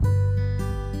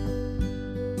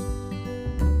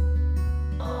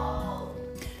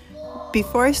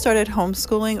Before I started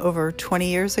homeschooling over 20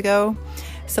 years ago,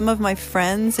 some of my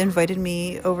friends invited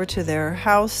me over to their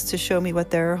house to show me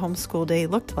what their homeschool day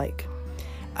looked like.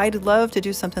 I'd love to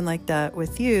do something like that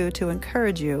with you to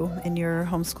encourage you in your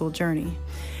homeschool journey.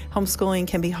 Homeschooling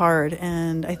can be hard,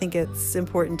 and I think it's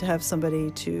important to have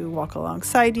somebody to walk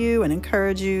alongside you and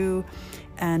encourage you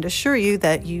and assure you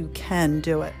that you can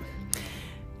do it.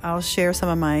 I'll share some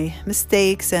of my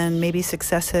mistakes and maybe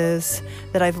successes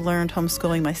that I've learned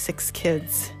homeschooling my 6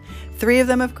 kids. 3 of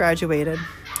them have graduated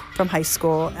from high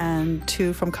school and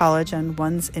 2 from college, and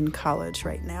 1's in college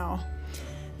right now.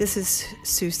 This is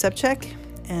Sue Subcheck,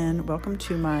 and welcome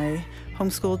to my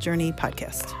Homeschool Journey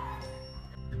podcast.